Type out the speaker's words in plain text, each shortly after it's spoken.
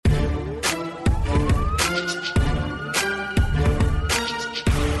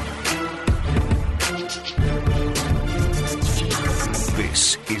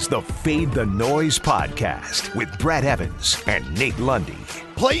the Fade the Noise podcast with Brad Evans and Nate Lundy.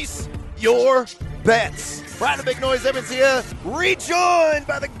 Place your bets. Brad the Big Noise Evans here, rejoined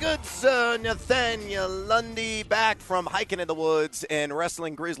by the good sir Nathaniel Lundy, back from hiking in the woods and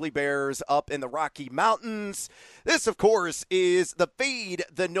wrestling grizzly bears up in the Rocky Mountains. This, of course, is the Fade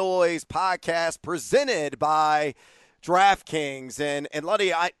the Noise podcast presented by DraftKings. And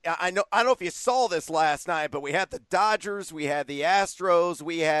Lundy, I don't know if you saw this last night, but we had the Dodgers, we had the Astros,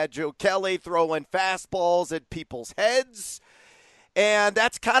 we had Joe Kelly throwing fastballs at people's heads. And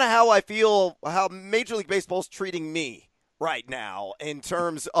that's kind of how I feel, how Major League Baseball is treating me right now in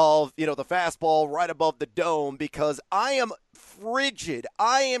terms of, the fastball right above the dome, because I am frigid.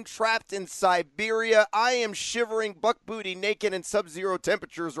 I am trapped in Siberia. I am shivering buck booty naked in sub-zero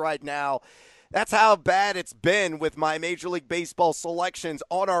temperatures right now. That's how bad it's been with my Major League Baseball selections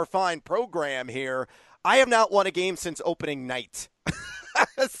on our fine program here. I have not won a game since opening night.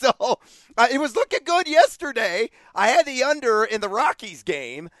 So it was looking good yesterday. I had the under in the Rockies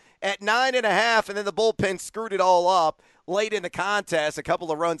game at 9.5, and then the bullpen screwed it all up late in the contest. A couple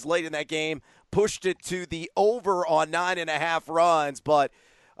of runs late in that game pushed it to the over on 9.5 runs. But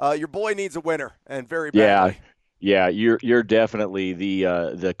your boy needs a winner, and very badly. Yeah, you're definitely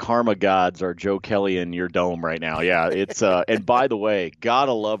the karma gods are Joe Kelly in your dome right now. Yeah, it's and by the way,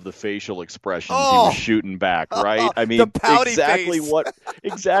 gotta love the facial expressions he was shooting back, right? I mean, the pouty exactly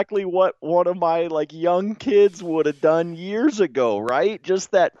face. what one of my young kids would have done years ago, right?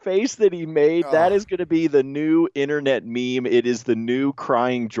 Just that face that he made. That is going to be the new internet meme. It is the new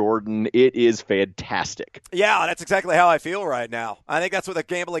crying Jordan. It is fantastic. Yeah, that's exactly how I feel right now. I think that's what the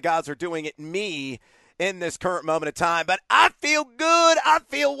gambling gods are doing at me in this current moment of time. But I feel good. I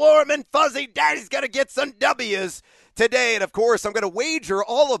feel warm and fuzzy. Daddy's got to get some W's today. And, of course, I'm going to wager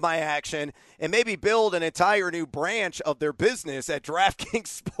all of my action and maybe build an entire new branch of their business at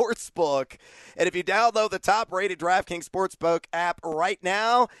DraftKings Sportsbook. And if you download the top-rated DraftKings Sportsbook app right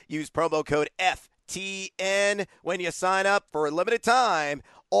now, use promo code FTN when you sign up for a limited time.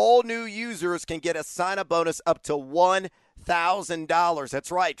 All new users can get a sign-up bonus up to $1,000.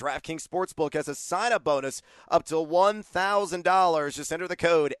 That's right. DraftKings Sportsbook has a sign-up bonus up to $1,000. Just enter the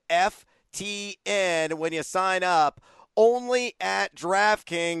code FTN when you sign up. Only at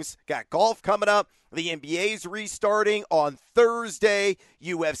DraftKings. Got golf coming up. The NBA's restarting on Thursday.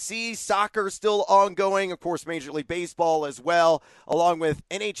 UFC, soccer still ongoing. Of course, Major League Baseball as well, along with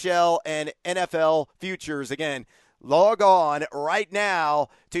NHL and NFL futures. Again, log on right now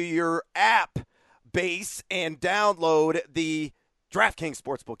to your app base and download the DraftKings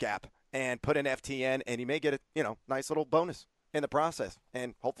Sportsbook app and put in FTN, and you may get a nice little bonus in the process.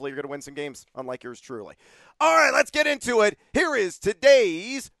 And hopefully you're going to win some games, unlike yours truly. All right, let's get into it. Here is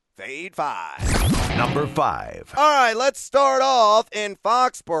today's Fade 5. Number 5. All right, let's start off in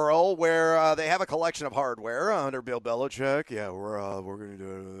Foxborough, where they have a collection of hardware under Bill Belichick. Yeah, we're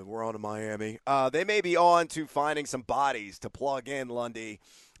on to Miami. They may be on to finding some bodies to plug in, Lundy.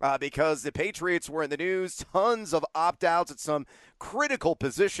 Because the Patriots were in the news, tons of opt-outs at some critical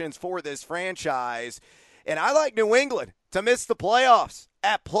positions for this franchise. And I like New England to miss the playoffs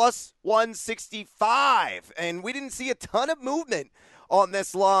at plus 165. And we didn't see a ton of movement on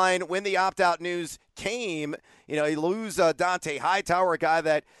this line when the opt-out news came. You lose Dante Hightower, a guy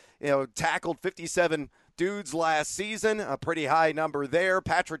that, tackled 57 dudes last season, a pretty high number there.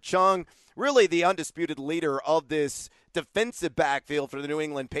 Patrick Chung, really the undisputed leader of this defensive backfield for the New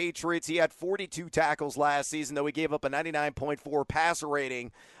England Patriots. He had 42 tackles last season, though he gave up a 99.4 passer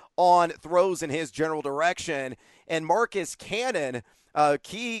rating on throws in his general direction. And Marcus Cannon, a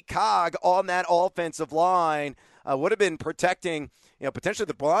key cog on that offensive line, would have been protecting, potentially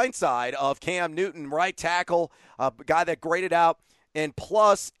the blind side of Cam Newton, right tackle, a guy that graded out in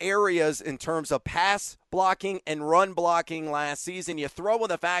plus areas in terms of pass blocking and run blocking last season. You throw in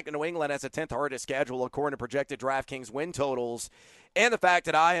the fact that New England has a 10th hardest schedule according to projected DraftKings win totals, and the fact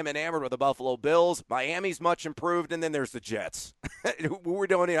that I am enamored with the Buffalo Bills. Miami's much improved, and then there's the Jets. We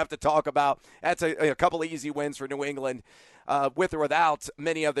don't even have to talk about. That's a couple of easy wins for New England with or without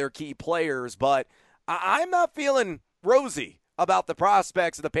many of their key players. But I'm not feeling rosy about the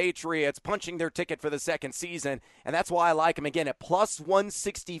prospects of the Patriots punching their ticket for the second season, and that's why I like them again at plus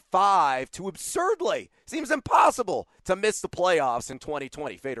 165 to absurdly, seems impossible to miss the playoffs in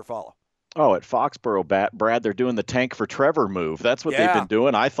 2020. Fade or follow? Oh, at Foxborough, Brad, they're doing the tank for Trevor move. That's what they've been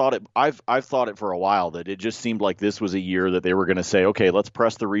doing. I've thought it for a while that it just seemed like this was a year that they were going to say, okay, let's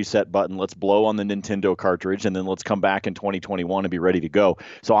press the reset button, let's blow on the Nintendo cartridge, and then let's come back in 2021 and be ready to go.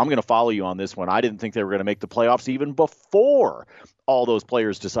 So I'm going to follow you on this one. I didn't think they were going to make the playoffs even before all those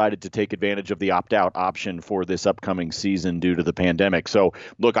players decided to take advantage of the opt-out option for this upcoming season due to the pandemic. So,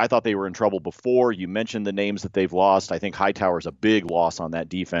 look, I thought they were in trouble before. You mentioned the names that they've lost. I think Hightower's a big loss on that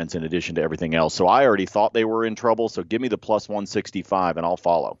defense in addition to everything else. So I already thought they were in trouble. So give me the plus 165 and I'll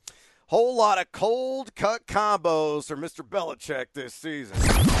follow. Whole lot of cold cut combos for Mr. Belichick this season.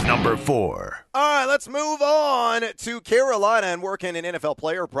 Number 4. All right, let's move on to Carolina and working an NFL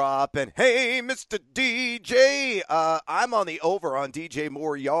player prop. And hey, Mr. DJ, I'm on the over on DJ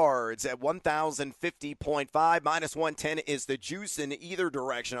Moore yards at 1,050.5. Minus 110 is the juice in either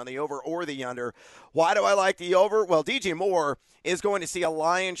direction on the over or the under. Why do I like the over? Well, DJ Moore is going to see a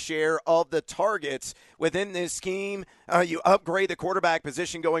lion's share of the targets within this scheme. You upgrade the quarterback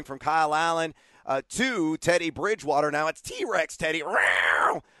position going from Kyle Allen to Teddy Bridgewater. Now it's T-Rex Teddy.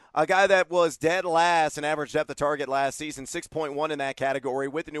 A guy that was dead last in average depth of target last season, 6.1 in that category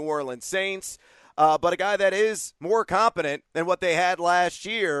with the New Orleans Saints. But a guy that is more competent than what they had last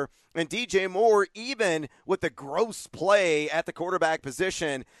year. And DJ Moore, even with the gross play at the quarterback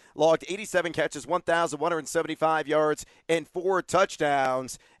position, logged 87 catches, 1,175 yards, and 4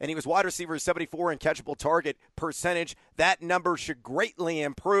 touchdowns. And he was wide receiver 74 in catchable target percentage. That number should greatly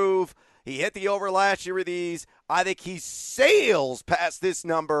improve. He hit the over last year with these. I think he sails past this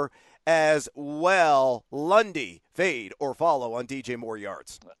number as well. Lundy, fade or follow on DJ Moore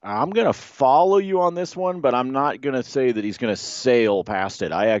yards? I'm going to follow you on this one, but I'm not going to say that he's going to sail past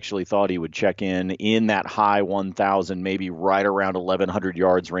it. I actually thought he would check in that high 1,000, maybe right around 1,100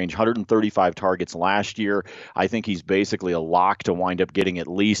 yards range, 135 targets last year. I think he's basically a lock to wind up getting at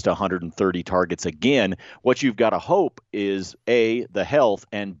least 130 targets again. What you've got to hope is, A, the health,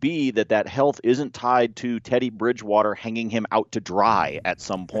 and B, that health isn't tied to Teddy Bridgewater hanging him out to dry at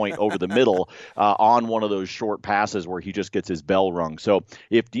some point over the middle on one of those short passes where he just gets his bell rung. So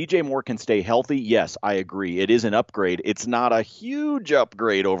if DJ Moore can stay healthy, yes, I agree. It is an upgrade. It's not a huge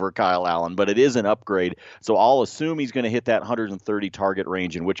upgrade over Kyle Allen, but it is an upgrade. So I'll assume he's going to hit that 130 target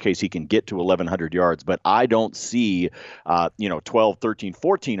range, in which case he can get to 1,100 yards. But I don't see, 12, 13,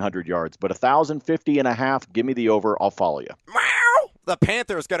 1,400 yards. But 1,050 and a half, give me the over. I'll follow you. The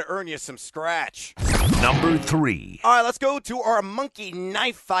Panthers got to earn you some scratch. Number 3. All right, let's go to our monkey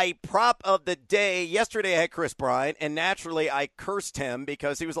knife fight prop of the day. Yesterday I had Chris Bryant, and naturally I cursed him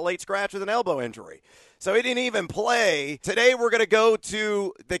because he was a late scratch with an elbow injury. So he didn't even play. Today we're going to go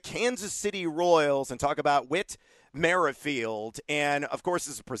to the Kansas City Royals and talk about Whit Merrifield. And, of course,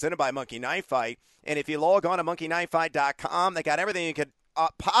 this is presented by Monkey Knife Fight. And if you log on to monkeyknifefight.com, they got everything you could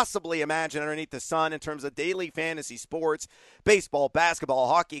possibly imagine underneath the sun in terms of daily fantasy sports, baseball, basketball,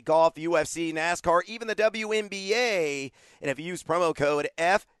 hockey, golf, UFC, NASCAR, even the WNBA. And if you use promo code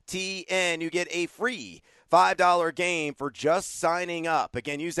FTN, you get a free $5 game for just signing up.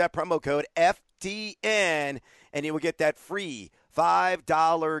 Again, use that promo code FTN, and you will get that free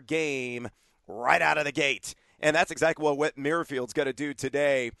 $5 game right out of the gate. And that's exactly what Whit Merrifield's going to do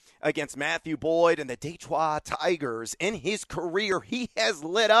today against Matthew Boyd and the Detroit Tigers. In his career, he has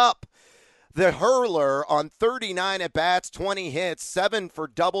lit up the hurler on 39 at-bats, 20 hits, 7 for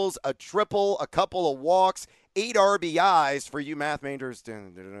doubles, a triple, a couple of walks, 8 RBIs for you math majors.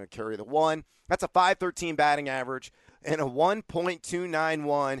 Didn't carry the 1. That's a .513 batting average and a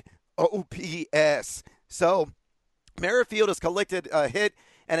 1.291 OPS. So Merrifield has collected a hit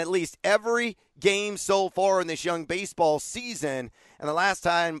and at least every game so far in this young baseball season. And the last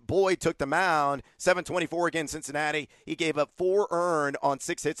time Boyd took the mound, 7:24 against Cincinnati, he gave up 4 earned on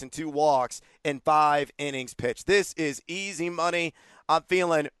 6 hits and 2 walks in 5 innings pitched. This is easy money. I'm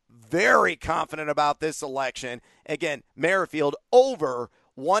feeling very confident about this selection. Again, Merrifield over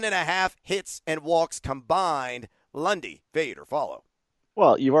 1.5 hits and walks combined. Lundy, fade or follow?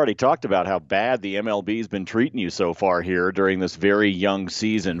 Well, you've already talked about how bad the MLB's been treating you so far here during this very young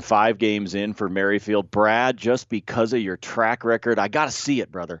season. 5 games in for Merrifield. Brad, just because of your track record, I got to see it,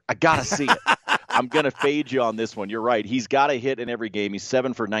 brother. I got to see it. I'm going to fade you on this one. You're right. He's got a hit in every game. He's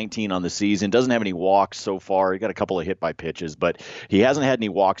 7 for 19 on the season. Doesn't have any walks so far. He got a couple of hit by pitches, but he hasn't had any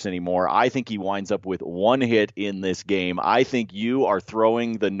walks anymore. I think he winds up with 1 hit in this game. I think you are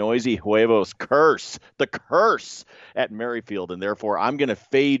throwing the Noisy Huevos curse, the curse at Merrifield, and therefore I'm going to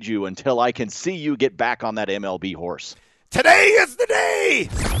fade you until I can see you get back on that MLB horse. Today is the day!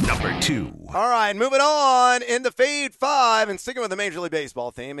 Number 2. All right, moving on in the Fade 5 and sticking with the Major League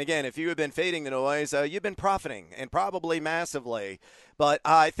Baseball theme. Again, if you have been fading the noise, you've been profiting, and probably massively. But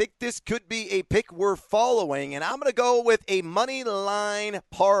I think this could be a pick we're following, and I'm going to go with a money line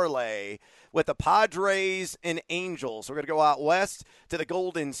parlay with the Padres and Angels. We're going to go out west to the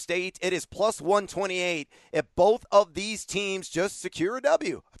Golden State. It is plus 128 if both of these teams just secure a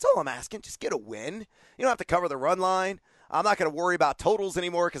W. That's all I'm asking. Just get a win. You don't have to cover the run line. I'm not going to worry about totals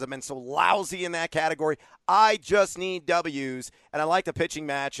anymore because I've been so lousy in that category. I just need W's, and I like the pitching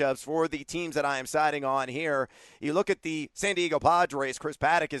matchups for the teams that I am siding on here. You look at the San Diego Padres, Chris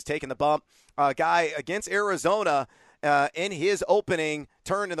Paddock has taken the bump. Guy against Arizona in his opening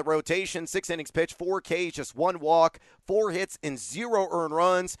turn in the rotation, 6 innings pitched, 4 Ks, just 1 walk, 4 hits, and 0 earned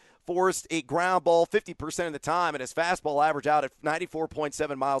runs. Forced a ground ball 50% of the time, and his fastball average out at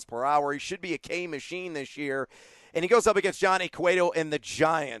 94.7 miles per hour. He should be a K machine this year. And he goes up against Johnny Cueto and the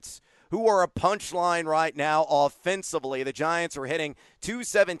Giants, who are a punchline right now offensively. The Giants are hitting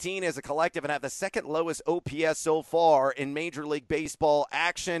 .217 as a collective and have the second lowest OPS so far in Major League Baseball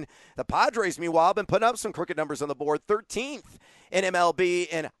action. The Padres, meanwhile, have been putting up some crooked numbers on the board. 13th in MLB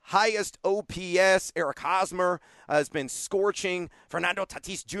in highest OPS. Eric Hosmer has been scorching. Fernando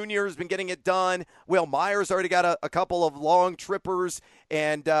Tatis Jr. has been getting it done. Will Myers already got a couple of long trippers.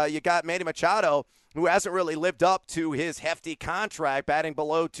 And you got Manny Machado, who hasn't really lived up to his hefty contract, batting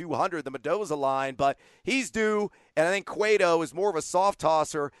below 200, the Mendoza line, but he's due, and I think Cueto is more of a soft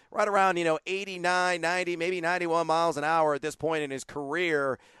tosser, right around, 89, 90, maybe 91 miles an hour at this point in his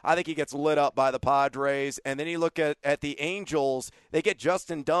career. I think he gets lit up by the Padres, and then you look at the Angels. They get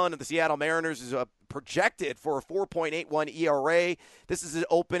Justin Dunn of the Seattle Mariners, who's projected for a 4.81 ERA. This is an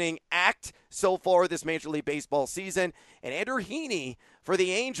opening act so far this Major League Baseball season, and Andrew Heaney for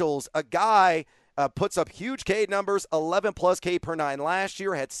the Angels, a guy puts up huge K numbers, 11-plus K per 9 last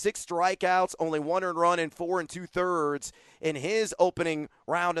year, had 6 strikeouts, only 1 earned run in 4 2/3 in his opening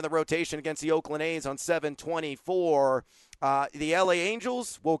round in the rotation against the Oakland A's on 7/24. The LA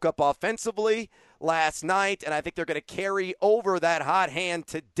Angels woke up offensively last night, and I think they're going to carry over that hot hand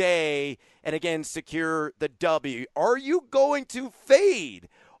today and, again, secure the W. Are you going to fade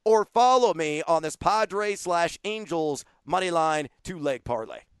or follow me on this Padres/Angels moneyline 2-leg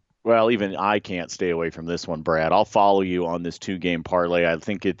parlay? Well, even I can't stay away from this one, Brad. I'll follow you on this 2-game parlay. I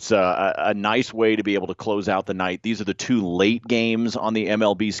think it's a nice way to be able to close out the night. These are the 2 late games on the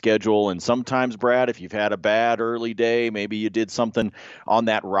MLB schedule. And sometimes, Brad, if you've had a bad early day, maybe you did something on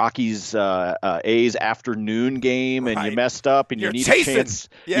that Rockies A's afternoon game and you messed up and you need chasing. A chance.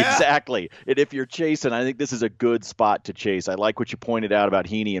 Yeah. Exactly. And if you're chasing, I think this is a good spot to chase. I like what you pointed out about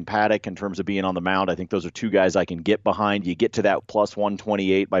Heaney and Paddock in terms of being on the mound. I think those are 2 guys I can get behind. You get to that plus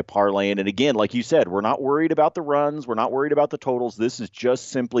 128 by parlaying. And again, like you said, we're not worried about the runs. We're not worried about the totals. This is just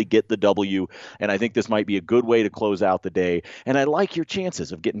simply get the W. And I think this might be a good way to close out the day. And I like your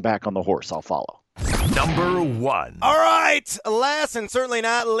chances of getting back on the horse. I'll follow. Number 1. All right. Last and certainly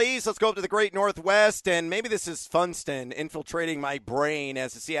not least, let's go up to the great Northwest. And maybe this is Funston infiltrating my brain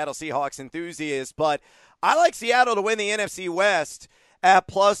as a Seattle Seahawks enthusiast. But I like Seattle to win the NFC West at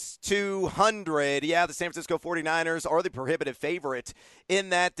plus 200. Yeah, the San Francisco 49ers are the prohibitive favorite in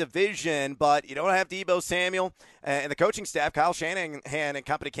that division, but you don't have Deebo Samuel. And the coaching staff, Kyle Shanahan and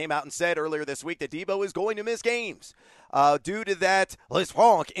company, came out and said earlier this week that Deebo is going to miss games due to that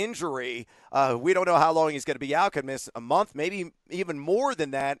Lisfranc injury. We don't know how long he's going to be out. Could miss a month, maybe even more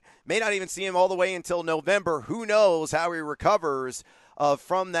than that. May not even see him all the way until November. Who knows how he recovers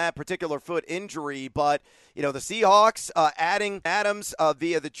from that particular foot injury. But, the Seahawks adding Adams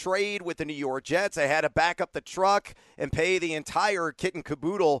via the trade with the New York Jets. They had to back up the truck and pay the entire kit and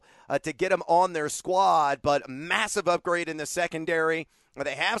caboodle to get him on their squad. But massive upgrade in the secondary.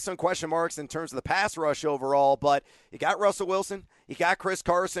 They have some question marks in terms of the pass rush overall, but you got Russell Wilson, you got Chris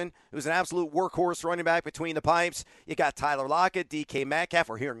Carson, who's an absolute workhorse running back between the pipes. You got Tyler Lockett, DK Metcalf.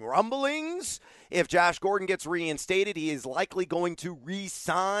 We're hearing rumblings. If Josh Gordon gets reinstated, he is likely going to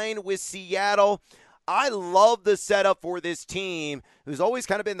re-sign with Seattle. I love the setup for this team, who's always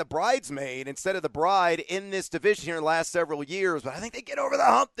kind of been the bridesmaid instead of the bride in this division here in the last several years. But I think they get over the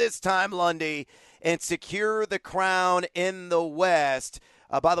hump this time, Lundy, and secure the crown in the West.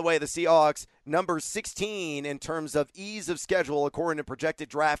 By the way, the Seahawks, number 16 in terms of ease of schedule, according to projected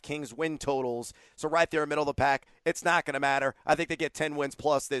DraftKings win totals. So right there in the middle of the pack, it's not going to matter. I think they get 10 wins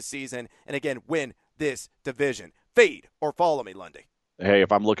plus this season, and again, win this division. Fade or follow me, Lundy. Hey,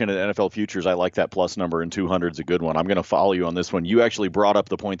 if I'm looking at NFL futures, I like that plus number, and 200 is a good one. I'm going to follow you on this one. You actually brought up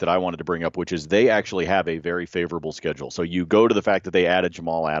the point that I wanted to bring up, which is they actually have a very favorable schedule. So you go to the fact that they added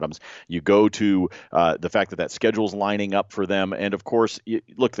Jamal Adams. You go to the fact that schedule's lining up for them. And, of course,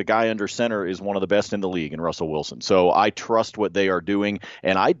 look, the guy under center is one of the best in the league in Russell Wilson. So I trust what they are doing,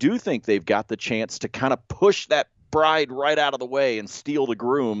 and I do think they've got the chance to kind of push that bride right out of the way and steal the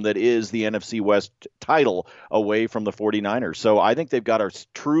groom that is the NFC West title away from the 49ers. So I think they've got a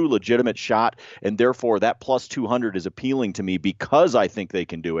true legitimate shot, and therefore that plus 200 is appealing to me because I think they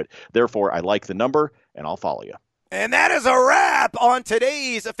can do it. Therefore, I like the number, and I'll follow you. And that is a wrap on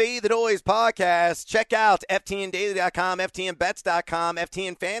today's Fade the Noise podcast. Check out ftndaily.com, ftnbets.com,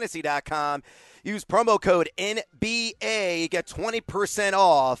 ftnfantasy.com. Use promo code NBA. Get 20%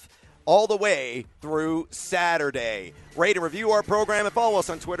 off all the way through Saturday. Rate and review our program and follow us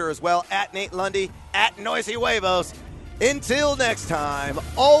on Twitter as well, at Nate Lundy, at Noisy Huevos. Until next time,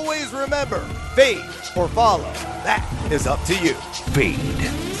 always remember, fade or follow. That is up to you. Fade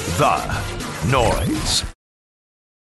the Noise.